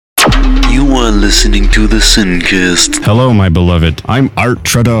You are listening to the Sincast. Hello, my beloved. I'm Art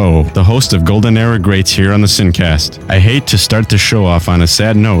Trudeau, the host of Golden Era Greats here on the Sincast. I hate to start the show off on a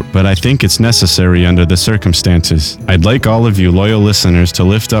sad note, but I think it's necessary under the circumstances. I'd like all of you loyal listeners to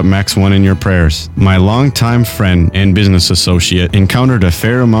lift up Max One in your prayers. My longtime friend and business associate encountered a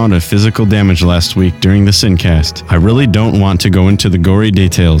fair amount of physical damage last week during the Sincast. I really don't want to go into the gory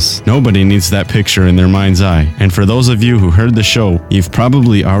details. Nobody needs that picture in their mind's eye. And for those of you who heard the show, you've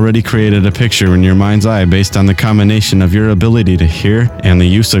probably already created a picture in your mind's eye based on the combination of your ability to hear and the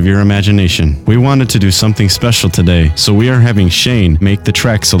use of your imagination. We wanted to do something special today, so we are having Shane make the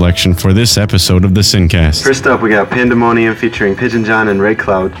track selection for this episode of the Sincast. First up, we got Pandemonium featuring Pigeon John and Red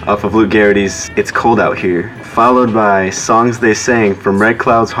Cloud off of Luke Garrity's It's Cold Out Here, followed by Songs They Sang from Red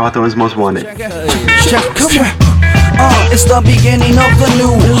Cloud's Hawthorne's Most Wanted. It's the beginning of the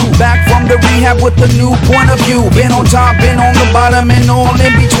new. Back from the rehab with a new point of view. Been on top, been on the bottom, and all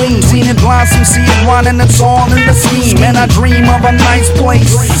in between. Seen it blossom, see it run, and it's all in the scheme. And I dream of a nice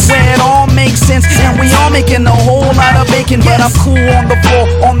place where it all makes sense. And we all making a whole lot of bacon. But I'm cool on the floor,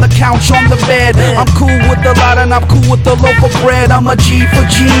 on the couch, on the bed. I'm cool with the lot, and I'm cool with the loaf of bread. I'm a G for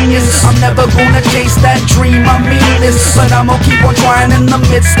genius. I'm never gonna chase that dream, I mean this. But I'm gonna keep on trying in the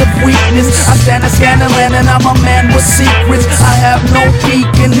midst of weakness. I stand and scan and land, and I'm a man with secrets. I have no peak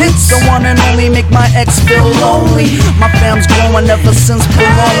in hits. The one and only make my ex feel lonely. My fam's growing ever since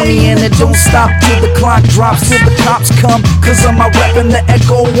baloney, and it don't stop till the clock drops, till the cops come. Cause I'm a rep and the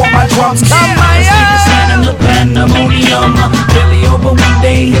echo on my drums. Come my in the pandemonium. Barely over one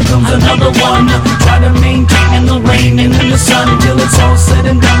day, here comes another one. Try to maintain in the rain and in the sun till it's all said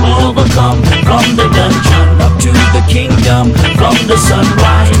and done. We'll overcome from the dungeon up to the kingdom. From the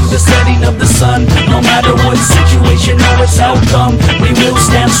sunrise to the setting of the sun. No matter what situation or its outcome, we will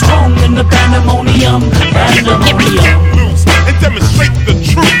stand strong in the pandemonium. Pandemonium. Lose and demonstrate the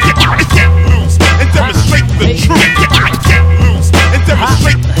truth. You can't lose and demonstrate the truth. You can't lose and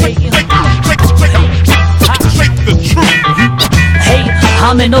demonstrate the truth. Hey,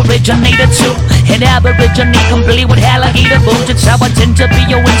 I'm an originator too. An aborigine complete with alligator boots. It's how I tend to be,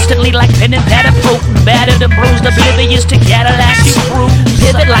 instantly like pen and pad fruit. Battered and bruised, oblivious to Cadillac crew.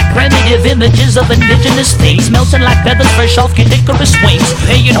 Pivot like primitive images of indigenous things. Melting like feathers fresh off canicorous wings.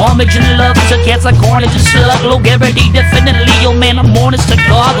 Paying homage and love to cats like Carnage and Slug. Low Garrity, definitely, oh man, I'm honest to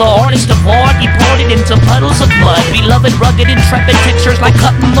God. The artist of art, deported into puddles of mud. Beloved, rugged, intrepid textures like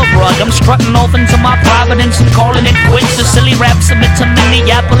cutting the rug. I'm strutting off into my providence and calling it quits. The silly rap submit to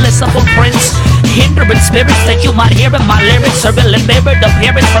Minneapolis of a prince. Hindering spirits that you might hear in my lyrics. Surveilling mirrored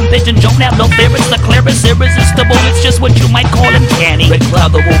appearance from Pigeon John. Have no fearings, the clearest, irresistible. It's just what you might call uncanny. Red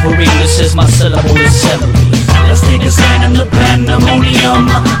Cloud the Wolverine, this is my syllable assembly. Let's take a stand in the pandemonium.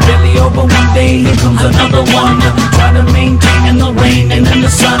 Barely over one day, here comes another one. Try to maintain in the rain and in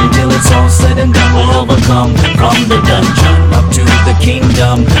the sun till it's all said and done. We'll overcome from the dungeon up to the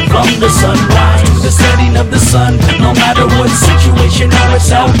kingdom. From the sunrise to the setting of the sun. No matter what situation or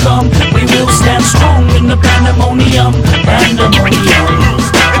its outcome, we will stand strong in the pandemonium. Pandemonium. Lose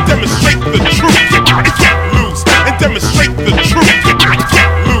and demonstrate the truth. You can't lose and demonstrate the truth. You can't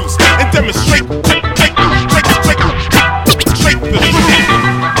lose and demonstrate the truth.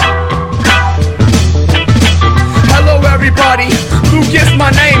 Hello everybody, Luke is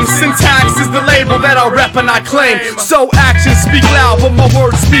my name. Syntax is the label that I rep and I claim. So actions speak loud, but my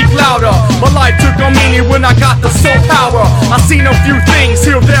words speak louder. My life took on meaning when I got the soul power. I seen a few things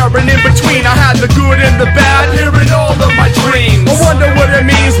here, there, and in between. I had the good and the bad here in all of my dreams. I wonder what it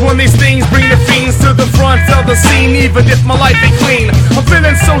means when these things bring the fiends to the front of the scene, even if my life ain't clean. I'm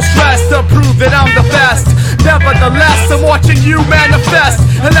feeling so stressed to prove that I'm the best. Nevertheless, I'm watching you manifest.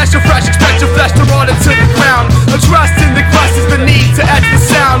 Unless you're fresh, expect your flesh to rot into the ground. Addressing the quest is the need to etch the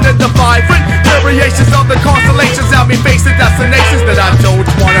sound and the vibrant variations of the constellations. Help me face the destinations that I don't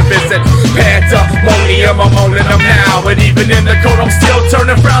wanna visit. Pandemonium, I'm owning them now. But even in the cold, I'm still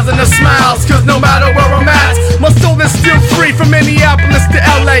turning frowns into smiles. Cause no matter where I'm at, my soul is still free. From Minneapolis to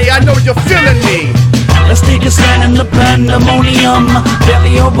LA, I know you're feeling me. Let's take a stand in the pandemonium.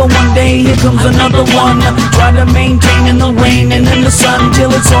 Barely over one day, here comes another one. Try to maintain in the rain and in the sun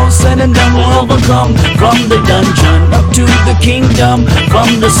till it's all said and done. We'll overcome from the dungeon up to the kingdom.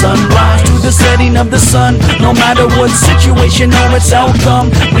 From the sunrise to the setting of the sun. No matter what situation or its outcome,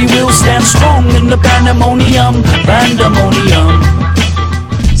 we will stand strong in the pandemonium. Pandemonium.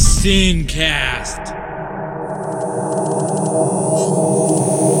 Sincast.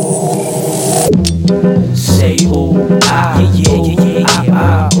 Say oh ah yeah yeah yeah yeah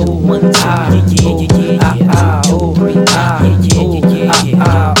ah oh 1 2 yeah yeah yeah yeah ah oh 3 ah yeah yeah yeah yeah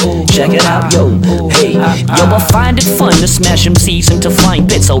ah oh check it out yo hey yo I find it fun to smash MCs into fine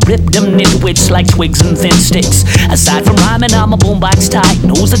bits. So rip them nitwits like twigs and thin sticks. Aside from rhyming, I'm a boombox titan.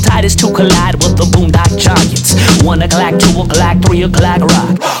 Who's the tightest to collide with the boondock giants? 1 o'clock, 2 o'clock, 3 o'clock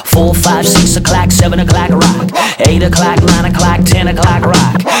rock. 4, 5, 6 o'clock, 7 o'clock rock. 8 o'clock, 9 o'clock, 10 o'clock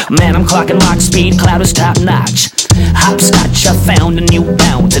rock. Man, I'm clocking rock speed, cloud is top notch. Hopscotch, I found a new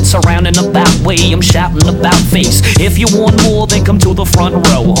bounce. It's around and about way, I'm shouting about face. If you want more, then come to the front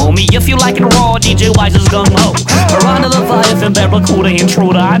row, homie. If you like it raw, DJ Wise is gung-ho. Around to the fire and Barracuda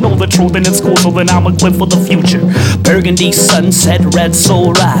intruder. I know the truth and it's cool, so then I'm equipped for the future. Burgundy sunset, red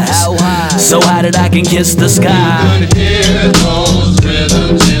soul rise. So high that I can kiss the sky. You could hear those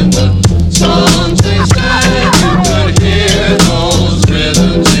rhythms in the songs they sang. You could hear those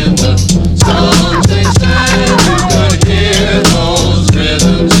rhythms in the songs they sang. You could hear those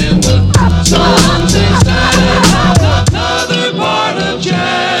rhythms in the songs they sang. Another part of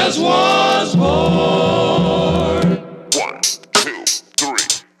jazz was born. 1, 2, 3,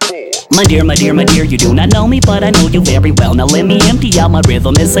 4. My dear, you do not know me, but I know you very well. Now let me empty out my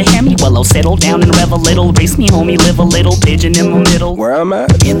rhythm. It's a hammy willow. Settle down and rev a little. Race me, homie, live a little. Pigeon in the middle. Where I'm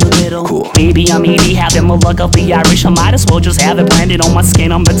at? In the middle. Cool. Baby, I'm Edie, having the luck of the Irish. I might as well just have it branded on my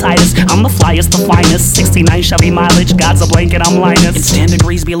skin. I'm the tightest. I'm the flyest, the finest. 69 Chevy mileage. God's a blanket, I'm Linus. It's 10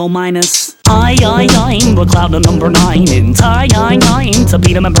 degrees below minus. I'm the cloud of number 9. In time to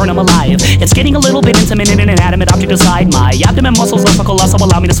beat him and burn him alive. It's getting a little bit intimate in an inanimate object aside. My abdomen muscles are also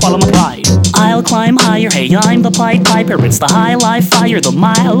allow me to swallow my pride. I'll climb higher, hey, I'm the Pied Piper. It's the high life fire, the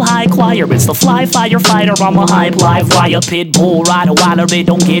mile high choir. It's the fly firefighter, I'm a high live wire. Pit bull rider, wilder, it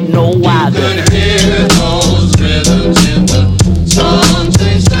don't get no wilder. You could hear those rhythms in the songs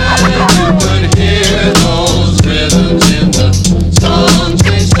they sang. You could hear those rhythms in the songs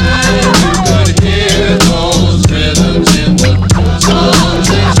they sang. You could hear those rhythms in the songs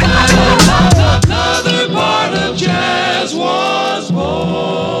they sang. Another part of jazz was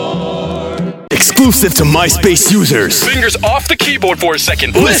born. Exclusive to MySpace users. Fingers off the keyboard for a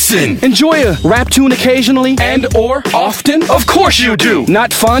second. Listen! Enjoy a rap tune occasionally and or often? Of course you do!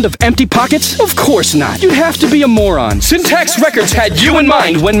 Not fond of empty pockets? Of course not. You'd have to be a moron. Syntax Records had you in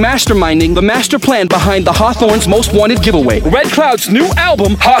mind when masterminding the master plan behind the Hawthorne's Most Wanted giveaway. Red Cloud's new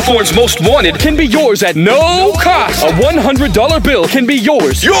album, Hawthorne's Most Wanted, can be yours at no cost. A $100 bill can be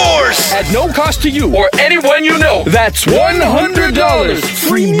yours. Yours! At no cost to you or anyone you know. That's $100.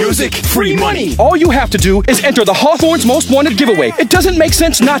 Free music, free money. All you have to do is enter the Hawthorne's Most Wanted giveaway. It doesn't make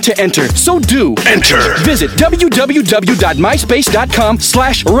sense not to enter, so do. Enter. Visit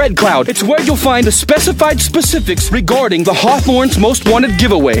www.myspace.com/redcloud. It's where you'll find the specified specifics regarding the Hawthorne's Most Wanted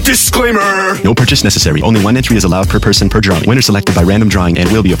giveaway. Disclaimer. No purchase necessary. Only one entry is allowed per person per drawing. Winner selected by random drawing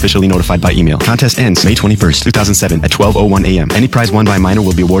and will be officially notified by email. Contest ends May 21st, 2007 at 12:01 a.m. Any prize won by a minor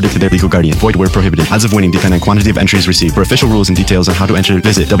will be awarded to their legal guardian. Void where prohibited. Odds of winning depend on quantity of entries received. For official rules and details on how to enter,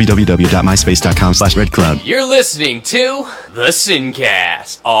 visit www.myspace.com/redcloud. You're listening to the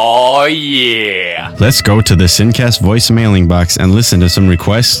Sincast. Oh yeah. Let's go to the Sincast voice mailing box and listen to some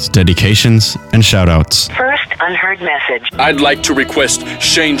requests, dedications, and shoutouts. First unheard message. I'd like to request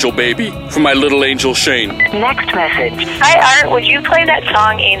Shangel Baby for my little angel Shane. Next message. Hi Art, would you play that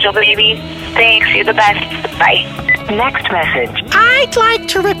song Angel Baby? Thanks, you're the best. Bye. Next message. I'd like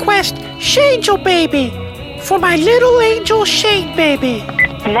to request Shangel Baby for my little angel Shane Baby.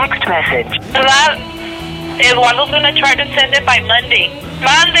 Next message. Eduardo's gonna try to send it by Monday.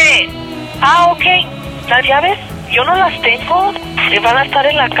 Monday. Okay. ¿Las llaves? Yo no las tengo. Y van a estar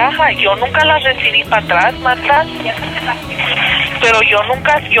en la caja. Yo nunca las recibí para atrás, Marta. Pero yo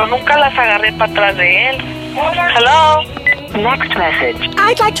nunca las agarré para atrás de él. Hello. Next message.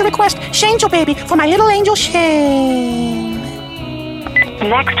 I'd like to request Shangel Baby for my little angel Shane.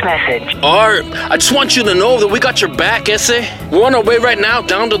 Next message. Art, I just want you to know that we got your back, Ese. We're on our way right now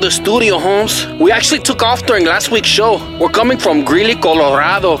down to the studio, Holmes. We actually took off during last week's show. We're coming from Greeley,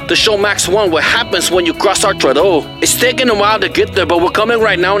 Colorado to show Max 1 what happens when you cross our Trudeau. It's taking a while to get there, but we're coming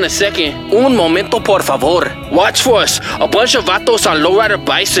right now in a second. Un momento, por favor. Watch for us. A bunch of vatos on lowrider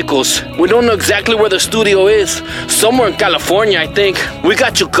bicycles. We don't know exactly where the studio is. Somewhere in California, I think. We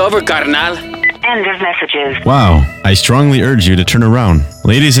got you covered, carnal. End of messages. Wow, I strongly urge you to turn around.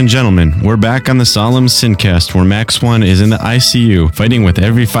 Ladies and gentlemen, we're back on the solemn Sincast where Max 1 is in the ICU fighting with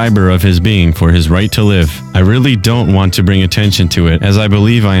every fiber of his being for his right to live. I really don't want to bring attention to it as I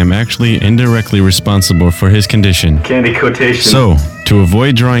believe I am actually indirectly responsible for his condition. Candy quotation. So, To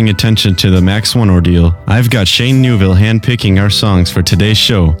avoid drawing attention to the Max 1 ordeal, I've got Shane Newville handpicking our songs for today's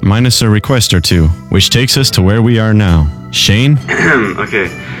show, minus a request or two, which takes us to where we are now. Shane? Okay,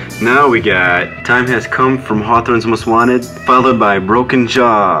 now we got Time Has Come from Hawthorne's Most Wanted, followed by Broken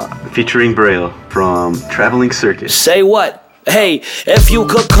Jaw featuring Braille from Traveling Circus. Say what? Hey, if you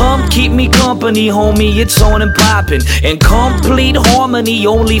could come, keep me company, homie, it's on and poppin'. In complete harmony,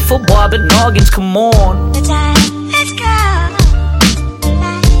 only for Bob and Noggins, come on. The time has come.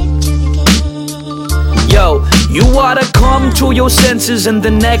 Yo, you oughta come to your senses and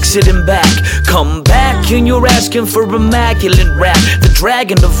then exit and back. Come back and you're asking for immaculate rap. The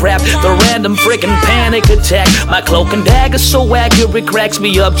dragon of rap, the random frickin' panic attack. My cloak and dagger so accurate cracks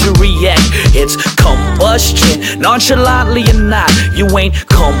me up to react. It's combustion, nonchalantly or not. You ain't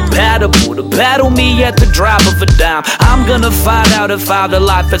compatible to battle me at the drop of a dime. I'm gonna find out if out of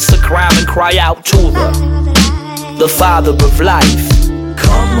life it's a crime and cry out to the Father of life.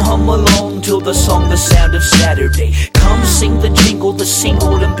 Come hum along to the song, the sound of Saturday. Come sing the jingle, the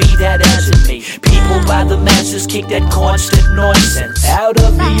single, and be that as it may. People by the masses kick that constant nonsense out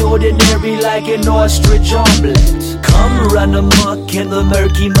of the ordinary like an ostrich omelet. Come run amok in the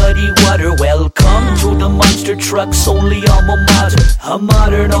murky, muddy water. Welcome to the monster truck's only alma mater. A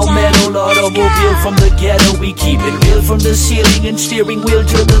modern old metal automobile from the ghetto. We keep it real from the ceiling and steering wheel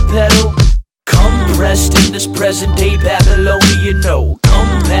to the pedal. Compressed in this present day Babylonian, no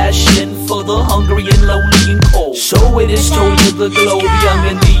compassion for the hungry and lonely and cold. So it is told to the globe, young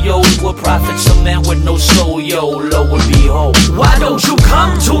and the old, were prophets of man with no soul, yo, lo and behold. Why don't you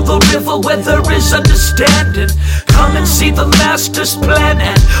come to the river where there is understanding? Come and see the master's plan,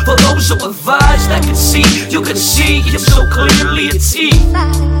 and for those who have eyes that can see, you can see him so clearly it's he.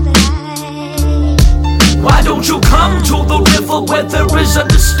 Why don't you come to the river where there is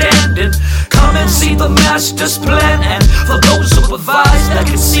understanding? Come and see the master's plan, and for those who have eyes that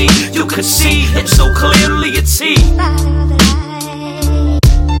can see, you can see him so clearly it's he.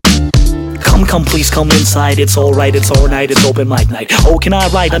 Come, please come inside. It's alright, it's alright, it's open mic night. Oh, can I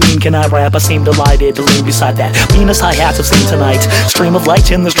write? I mean, can I rap? I seem delighted to lean beside that meanest hi-hats I've seen tonight. Stream of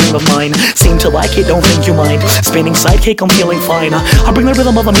light in the stream of mine. Seem to like it, don't think you mind. Spinning sidekick, I'm feeling fine. I'll bring the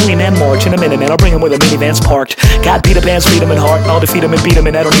rhythm of a million and march in a minute, man. I'll bring him with a minivans parked. Got Peter Pan's freedom and heart, and I'll defeat him and beat him,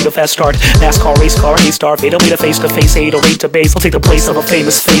 and I don't need a fast start. NASCAR, race car, A-star, fade away to face-to-face, 808 to base. I'll take the place of a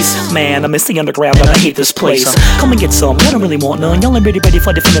famous face. Man, I miss the underground, and I hate this place. Come and get some, I don't really want none. Y'all ain't ready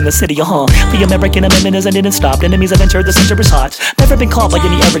for defending the city, The American amendment is ended and stopped. Enemies have entered the center is hot. Never been caught by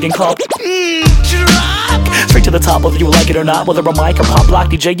any arrogant cop. Straight to the top, whether you like it or not. Whether a mic or pop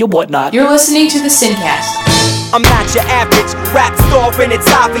block DJ or whatnot. You're listening to the Sincast. I'm not your average rap star, and it's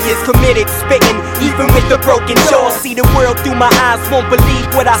obvious. Committed, spitting, even with the broken jaw. See the world through my eyes, won't believe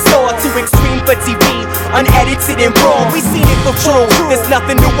what I saw. Too extreme for TV, unedited and raw. We seen it before, there's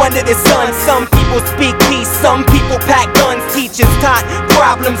nothing new under the sun. Some people speak peace, some people pack guns. Teachers taught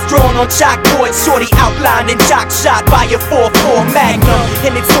problems drawn on chalkboards. Shorty outlined and jock shot by a 4-4 Magnum.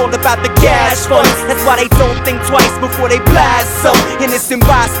 And it's all about the cash fund. That's why they don't think twice before they blast some innocent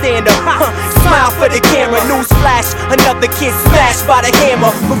bystander. Smile for the camera, newsflash, another kid smashed by the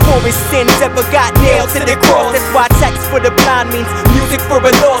hammer before his sins ever got nailed to the cross. That's why text for the blind means music for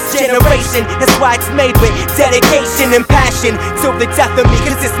a lost generation. That's why it's made with dedication and passion till the death of me,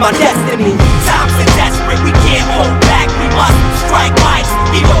 cause it's my destiny. Times are desperate, we can't hold back. We must strike lights,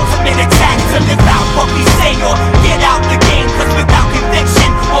 the ultimate attack to live out what we say or get out the game. Cause without conviction,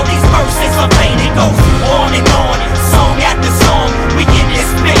 all these verses are vain. It goes on and on, song after song. We get this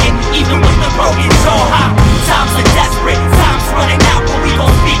spitting, even with the broken jaw. Times are desperate, time's running out, but we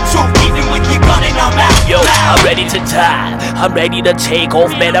gon' speak truth even with your gun in our mouth. Yo, I'm ready to die, I'm ready to take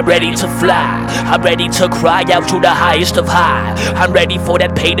off, man, I'm ready to fly. I'm ready to cry out to the highest of high. I'm ready for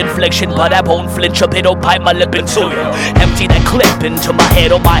that pain infliction, but I won't flinch up, it'll bite my lip into you. Empty that clip into my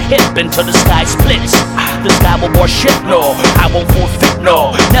head or my hip until the sky splits. The sky will more shit, no, I won't forfeit,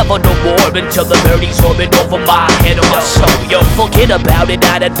 no. Never no more until the birdie's orbit over my head or my soul. Yo, forget about it,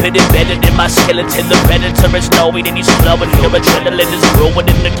 I done been embedded in my skeleton. The predator is knowing and he's flowing. Your adrenaline is growing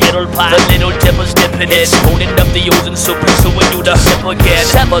in the kettle pot. The little dipper's dipping in, spooning up the oozing soup, pursuing you to sip again.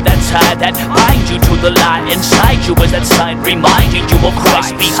 Sever that tie that binds you to the line. Inside you is that sign reminding you of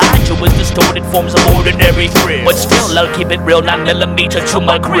Christ. Behind you is distorted forms of ordinary thrill. But still I'll keep it real, 9mm to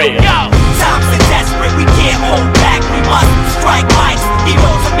my grill. Times are desperate, we can't hold back. We must strike lights, the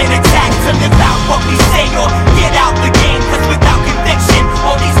ultimate attack to live out what we say or get out the game. Cause without conviction,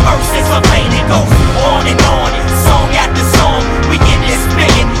 all these verses are vain. It goes on and on, song after song. We get this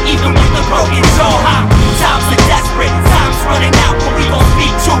spitting, even with the broken jaw. Times are desperate, time's running out, but we gon'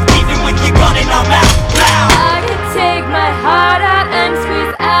 speak truth even with your gun in our mouth. Loud. I can take my heart out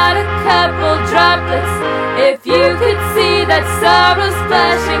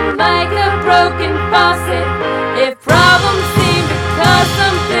broken faucet. If problems seem to cause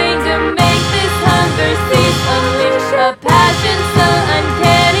something to make this hunger cease, unleash a passion so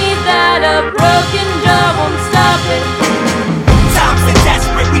uncanny that a broken jaw won't stop it. Times are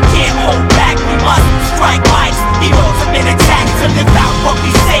desperate, we can't hold back. We must strike white, the ultimate attack to live out what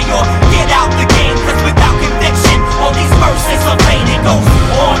we say or get out the game. Cause without conviction, all these verses are vain. It goes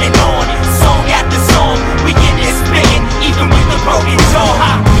on and on, song after song. We get this spitting, even with the broken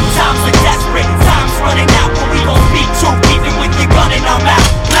jaw. Times are desperate, time's running out, but we gon' speak truth even with your gun in our mouth.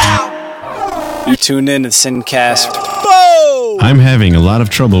 Loud. You tune in to the Sincast. I'm having a lot of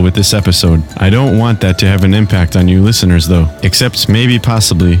trouble with this episode. I don't want that to have an impact on you listeners though, except maybe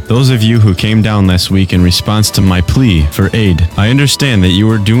possibly those of you who came down last week in response to my plea for aid. I understand that you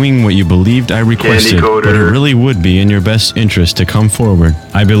were doing what you believed I requested, but it really would be in your best interest to come forward.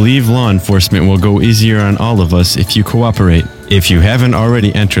 I believe law enforcement will go easier on all of us if you cooperate. If you haven't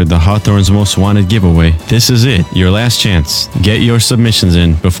already entered the Hawthorne's Most Wanted giveaway, this is it, your last chance. Get your submissions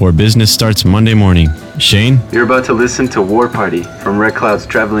in before business starts Monday morning. Shane? You're about to listen to War Party from Red Cloud's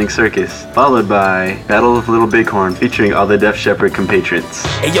Traveling Circus, followed by Battle of Little Bighorn featuring all the Def Shepherd compatriots.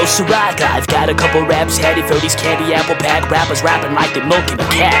 Hey yo, Siraga, I've got a couple raps headed for these candy apple pack rappers rapping like they're milking a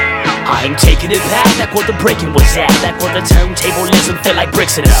cat. I'm taking it back where the breaking was at, back where the turntablism felt like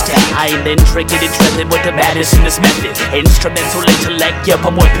bricks in a stack. I am intricate and treaded with the madness in this method. Instrumental intellect, yep,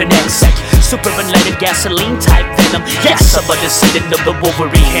 I'm whipping X. Super unleaded gasoline type venom. Yes, I'm a descendant of the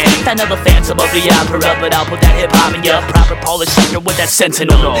Wolverine hand. Another phantom of the opera, but I'll put that hip hop in ya. Proper polish up with that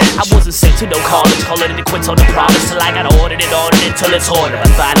sentinel. I wasn't sent to no college, calling it a quits on the promise till I got ordered till it's ordered. I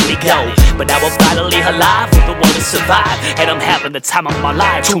finally go, but now I'm finally alive with the one to survive, and I'm having the time of my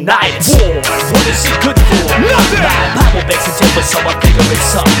life tonight. It's war. What is it good for? Nothing. Bible makes a difference, so I figure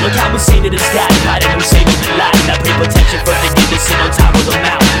it's up. Look how insane it is, God, fighting who saved the life. I pay protection for the innocent on top of the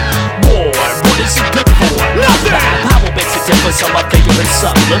mountain. War. What is it good for? Nothing. Bible makes a difference, so I figure it's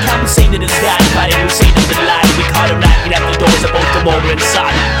up. Look how insane it is, God, fighting who saved the life. We caught him knocking at the doors of both the more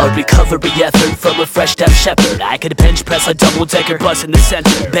inside. A recovery effort from a fresh Def Shepherd. I could bench press a double-decker bus in the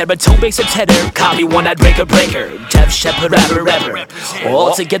center. Baritone bass a tenor, copy one-eyed breaker. Def Shepherd rapper.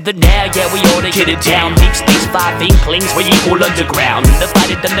 All together now, yeah, we ought to get it down. Deep space, 5 inklings, we equal underground. The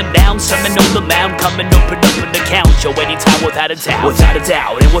fight it done the down, sermon on the mound, coming open up an account. Yo, anytime without a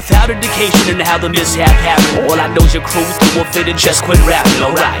doubt, and without indication in how the mishap happened. All I know's your crew threw a fit and just quit rapping,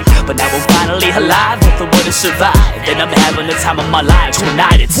 alright. But now I'm finally alive with the way to survive, and I'm having the time of my life.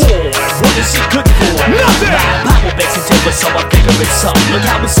 Tonight it's war. What is it good for? Nothing. Bible makes a difference, so I figure it's up. Look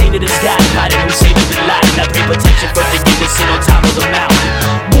how insane it is, God, fighting who saved the life. I pay protection for the innocent on top of the mountain.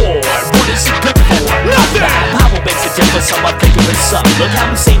 War. What is it good for? Nothing. Bible makes a difference, so I figure it's up. Look how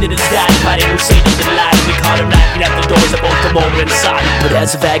insane it is, God, fighting who saved the life. We caught him knocking at the doors of both the more inside. But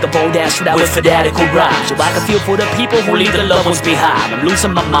as a vagabond astronaut with fanatical rhymes, so I can feel for the people who leave their loved ones behind. I'm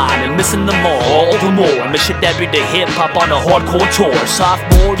losing my mind and missing them all the more. I'm missionary to hip-hop on a hardcore tour.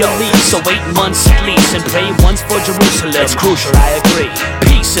 Sophomore release, so 8 months at least, and pray once for Jerusalem. It's crucial, I agree.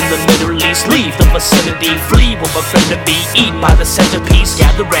 Peace in the Middle East, leave the vicinity, flee with a friend to be, eat by the centerpiece.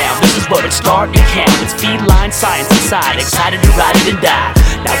 Gather round, this is where it starts. You can't, it's feline science inside, excited to ride it and die.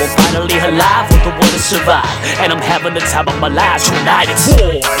 Now I'm finally alive with the one to survive, and I'm having the time of my life. Tonight it's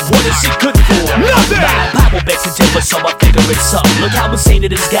war. What is it good for? Nothing. Bible makes a difference, so I figure it's up. Look how insane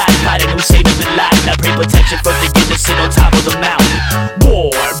it is, God, fighting who saved the life. I pray protection for the innocent on top of the mountain. War.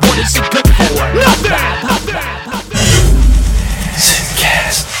 What is it good for? Nothing.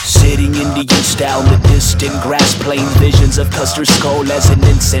 Sitting Indian style, the distant grass plain, visions of Custer's skull as an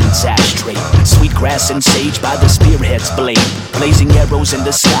incense ashtray. Sweet grass and sage by the spearhead's blade, blazing arrows in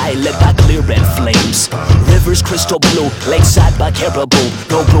the sky lit by clear red flames. Rivers crystal blue, lakeside by caribou.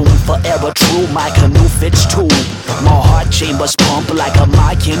 No room for error, true, my canoe fits too. My heart chambers pump like a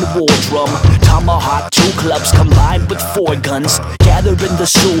Mayan war drum. Tomahawk, 2 clubs combined with 4 guns. Gather in the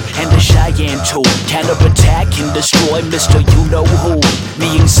Sioux and the Cheyenne too. Counter-attack and destroy Mr. You-Know-Who.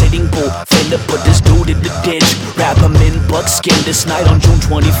 Me and Sitting Bull, finna put this dude in the ditch. Wrap him in buckskin this night on June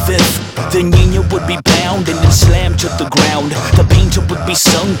 25th. The Nina would be bound and then slammed to the ground. The painter would be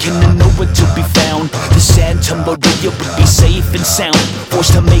sunk and then nowhere to be found. The Santa Maria would be safe and sound.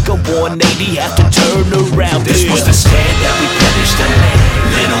 Forced to make a 180, have to turn around. This was the stand that we finished the land.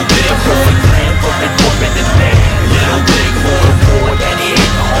 Little bit of perfect plan for the corporate and man. Little big war that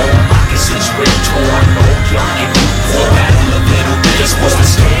hit home. Moccasins ripped torn, old, young, and new. For battle a little bit. This was the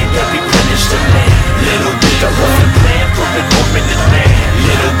stand that we finished the land. Little bit of perfect plan for the corporate and man.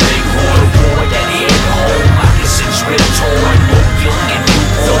 Little big war that hit home. Moccasins ripped torn, old, young, and new.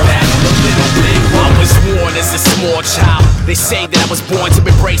 For battle a little big. I was born as a small child. They say that I was born to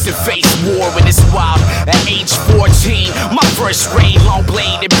be embrace and face war when it's wild. At age 14, my first raid, long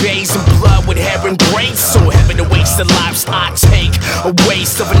bladed bays and blood with hair and braids. So heaven awaits the lives I take, a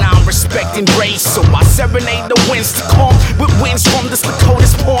waste of an unrespecting race. So I serenade the winds to calm with winds from the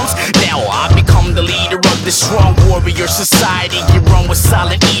Lakota's palms. Now I become the leader of this strong warrior society. You run with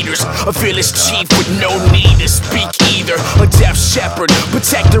silent eaters, a fearless chief with no need to speak either. A deaf shepherd,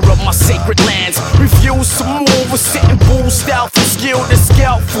 protector of my sacred lands. Refuse to move with sitting bulls, stealth and skill to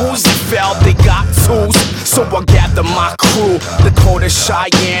scalp fools that felt they got tools. So I gather my crew, Dakota,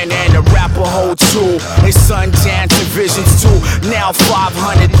 Cheyenne, and Arapaho too. And Sundance and Visions too. Now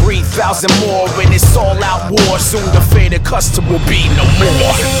 500, 3,000 more, and it's all out war. Soon the fate of custom will be no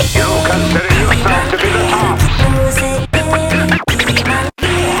more. You consider yourself to be the top.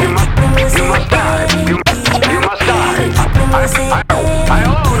 You must die. You must die. I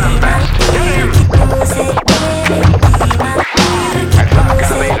own him, man. Get him.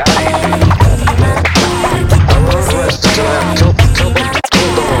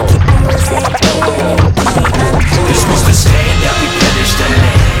 It's not gonna be that easy. This was the stand that we finished the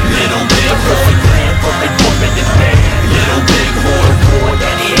land. Little bit of perfect land from the woman in man. Little big horn war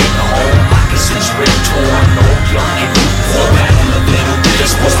that he ain't home. Moccasins ripped, torn, old, young, and new. For battle of little bit.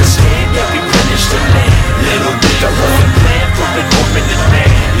 This was the stand that we finished the land. Little bit of perfect land from the woman in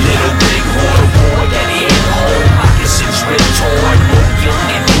man. Little big horn war that he ain't home. Moccasins ripped, torn, old, young,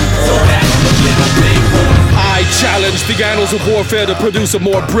 and new. For battle of little big horn. I challenge the annals of warfare to produce a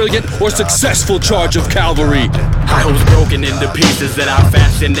more brilliant or successful charge of cavalry. I was broken into pieces that I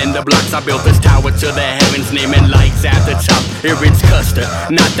fashioned in the blocks. I built this tower to the heavens, naming lights at the top. Here it's Custer,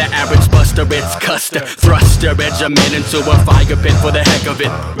 not the average buster, it's Custer. Thruster regiment into a fire pit for the heck of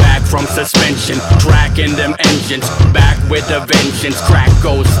it. Back from suspension, tracking them engines. Back with a vengeance, crack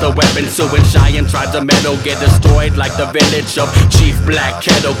goes the weapon. So when Cheyenne tried to meddle, get destroyed like the village of Chief Black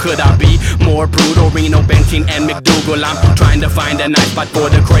Kettle. Could I be more brutal? Reno, Benteen, and McDougal. I'm trying to find a nice spot for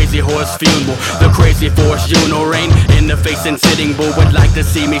the crazy horse funeral. The crazy force, you know, rain in the face and sitting bull would like to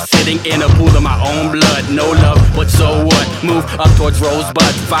see me sitting in a pool of my own blood. No love, but so what? Move up towards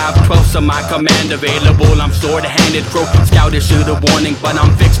Rosebud. 5/12 of my command available. I'm sword-handed, crow scout issued a warning, but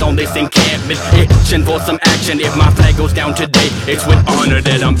I'm fixed on this encampment. Itching for some action. If my flag goes down today, it's with honor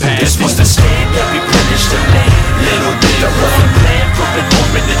that I'm passing. This was the stand that we finished the land. Little bit of perfect land from the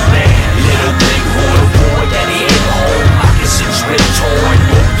woman in man. Little big horn war that he ain't home. Moccasins ripped, torn,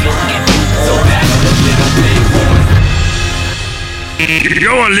 old, young, and new. So that's the little big horn.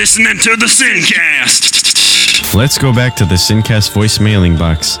 You're listening to the Sincast. Let's go back to the Sincast voice mailing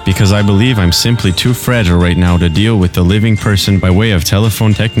box, because I believe I'm simply too fragile right now to deal with the living person by way of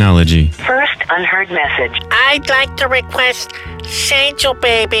telephone technology. First unheard message. I'd like to request Angel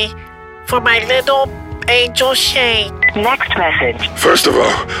Baby for my little angel Shane. Next message. First of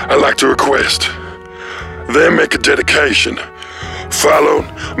all, I'd like to request they make a dedication, followed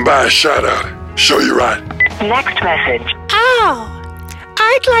by a shout out. Show you right. Next message. Oh,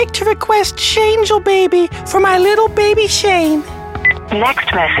 I'd like to request Angel Baby for my little baby Shane.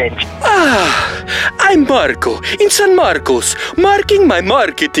 Next message. I'm Marco in San Marcos, marking my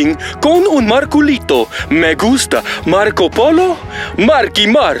marketing con un Marculito. Me gusta Marco Polo, Marky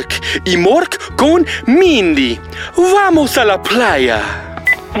Mark y Mork con Mindy. Vamos a la playa.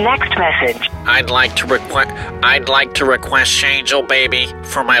 Next message. I'd like to request Angel Baby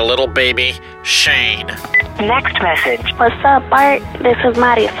for my little baby Shane. Next message. What's up, Bart? This is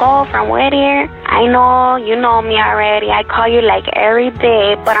Marisol from Whittier. I know you know me already. I call you like every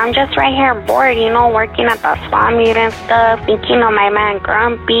day, but I'm just right here bored, working at the swap meet and stuff, thinking of my man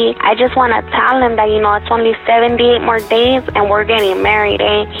Grumpy. I just want to tell him that, it's only 78 more days and we're getting married,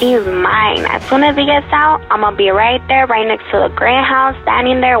 He's mine. As soon as he gets out, I'm going to be right there, right next to the gray house,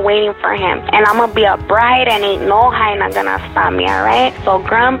 standing there waiting for him. And I'm going to be a bride and ain't no high not going to stop me, alright? So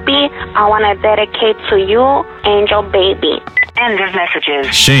Grumpy, I want to dedicate to you, Angel Baby. End of messages.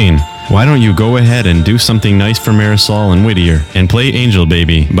 Shane, why don't you go ahead and do something nice for Marisol and Whittier and play Angel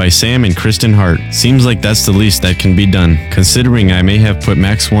Baby by Sam and Kristen Hart? Seems like that's the least that can be done, considering I may have put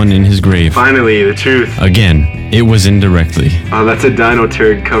Max 1 in his grave. Finally, the truth. Again, it was indirectly. Oh, that's a dino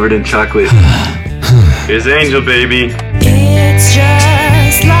turd covered in chocolate. Here's Angel Baby. It's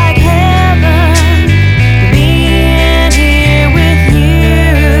just like heaven being here with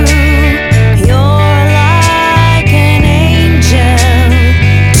you. You're like an angel,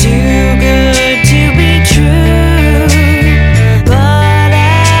 too good to be true. But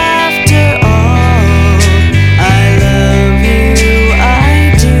after all, I love you,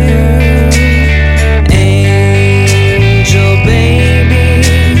 I do. Angel baby,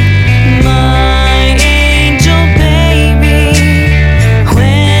 my angel baby.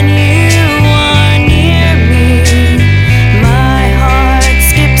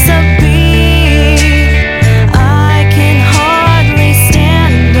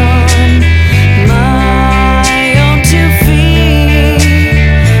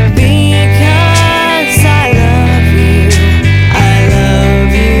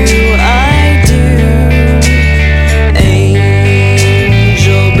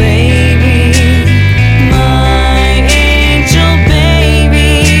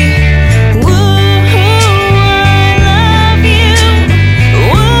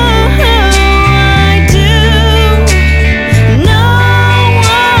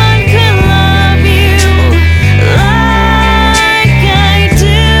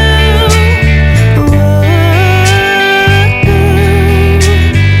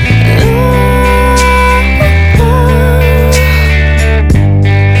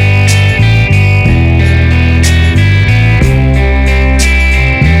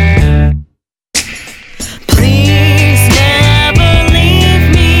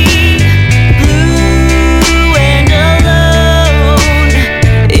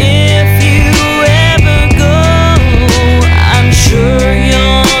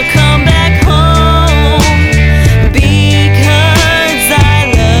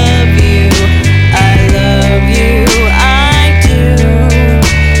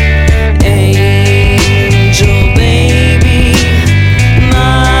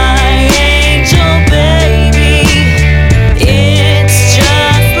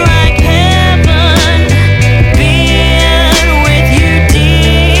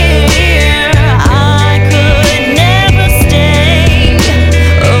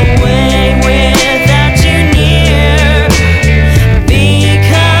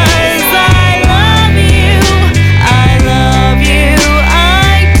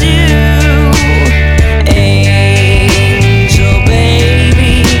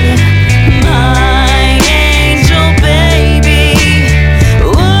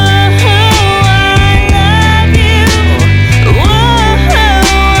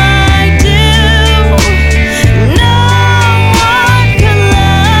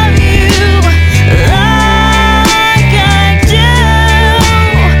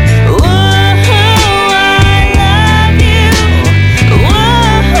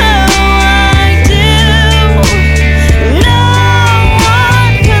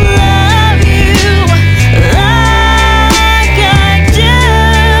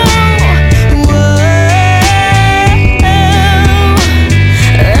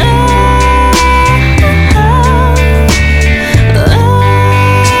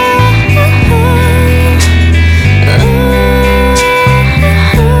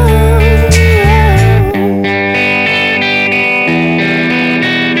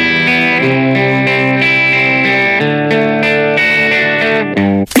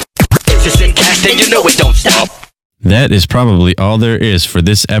 then you know it don't stop. That is probably all there is for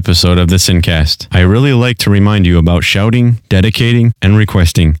this episode of the Sincast. I really like to remind you about shouting, dedicating, and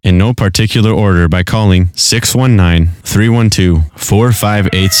requesting in no particular order by calling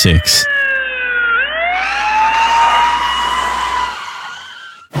 619-312-4586.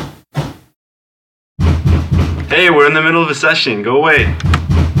 Hey, we're in the middle of a session. Go away.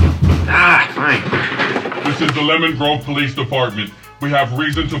 Fine. This is the Lemon Grove Police Department. We have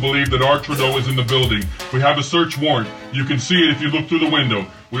reason to believe that Art Trudeau is in the building. We have a search warrant. You can see it if you look through the window.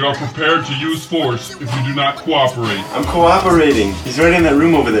 We are prepared to use force if you do not cooperate. I'm cooperating. He's right in that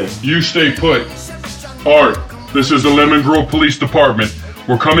room over there. You stay put. Art, this is the Lemon Grove Police Department.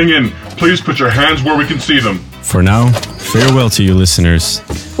 We're coming in. Please put your hands where we can see them. For now, farewell to you listeners.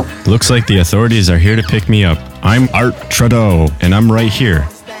 Looks like the authorities are here to pick me up. I'm Art Trudeau, and I'm right here.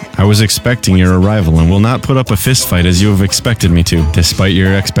 I was expecting your arrival and will not put up a fist fight as you have expected me to, despite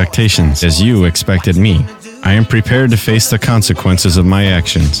your expectations, as you expected me. I am prepared to face the consequences of my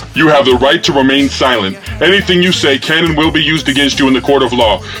actions. You have the right to remain silent. Anything you say can and will be used against you in the court of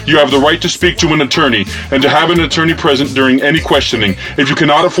law. You have the right to speak to an attorney and to have an attorney present during any questioning. If you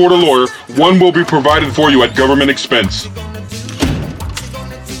cannot afford a lawyer, one will be provided for you at government expense.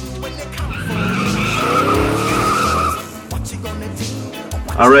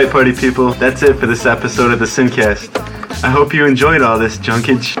 Alright, party people, that's it for this episode of the Sincast. I hope you enjoyed all this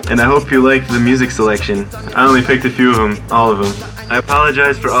junkage, and I hope you liked the music selection. I only picked a few of them, all of them. I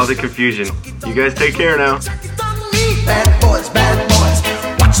apologize for all the confusion. You guys take care now. Bad boys,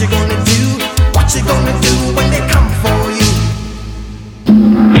 what you gonna do? What you gonna do when they come for you?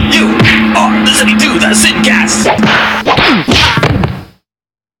 You are listening to the Sincast.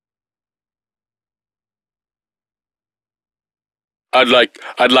 I'd like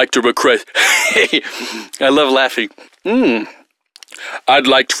to request. I love laughing. I'd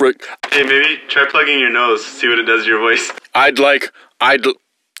like to. Hey, maybe try plugging your nose. See what it does to your voice. I'd like that.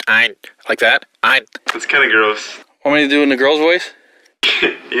 That's kind of gross. Want me to do it in a girl's voice?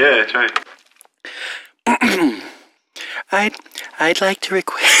 Yeah, try. I'd like to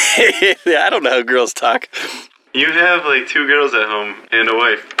request. I don't know how girls talk. You have like 2 girls at home and a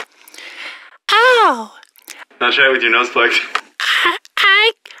wife. Oh. Now try it with your nose plugged.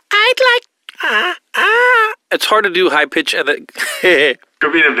 I'd like. It's hard to do high pitch at the. Go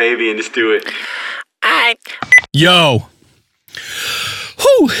being a baby and just do it. Yo.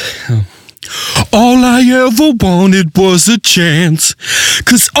 Whew. All I ever wanted was a chance,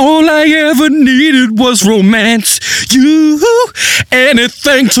 'cause all I ever needed was romance. You,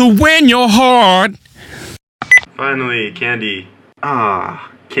 anything to win your heart. Finally, candy.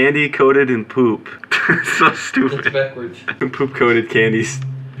 Candy coated in poop. So stupid. It's backwards. Poop coated candies.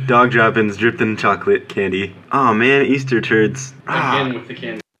 Dog droppings dripped in chocolate candy. Oh man, Easter turds. Again with the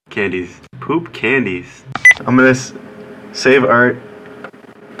candy. Candies. Poop candies. I'm gonna save Art.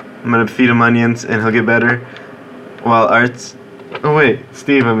 I'm gonna feed him onions and he'll get better. While Art's... Oh wait,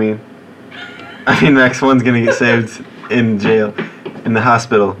 Steve, I mean next one's gonna get saved in jail. In the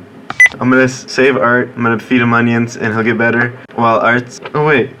hospital. I'm gonna save Art. I'm gonna feed him onions and he'll get better. While Art's... Oh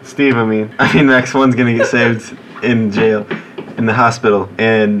wait, Steve, I mean next one's gonna get saved in jail. In the hospital.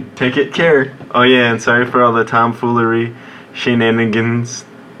 And take it care. Oh yeah, and sorry for all the tomfoolery, shenanigans,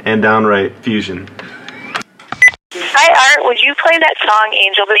 and downright fusion. Hi, Art. Would you play that song,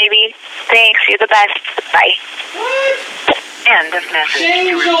 Angel Baby? Thanks. You're the best. Bye. What? End of message.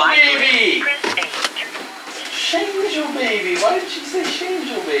 Shangel Baby! Shangel Baby! Why did she say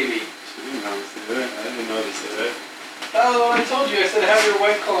Shangel Baby? She didn't notice that. I didn't notice that. Oh, I told you. I said have your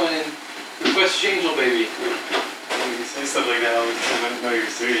wife call in and request Shangel Baby. When you say stuff like that, I wouldn't know you're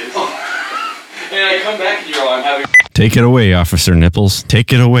serious. And I come back and you're all, I'm having... Take it away, Officer Nipples.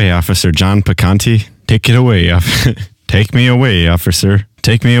 Take it away, Officer John Picanti. Take it away, Take me away, officer.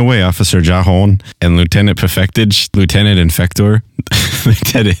 Take me away, Officer Jahon. And Lieutenant Perfectage, Lieutenant Infector,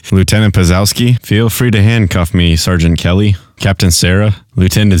 Lieutenant Pazowski. Feel free to handcuff me, Sergeant Kelly. Captain Sarah,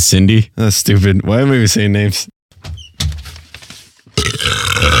 Lieutenant Cindy. That's stupid. Why am I even saying names?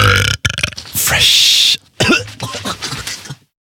 Fresh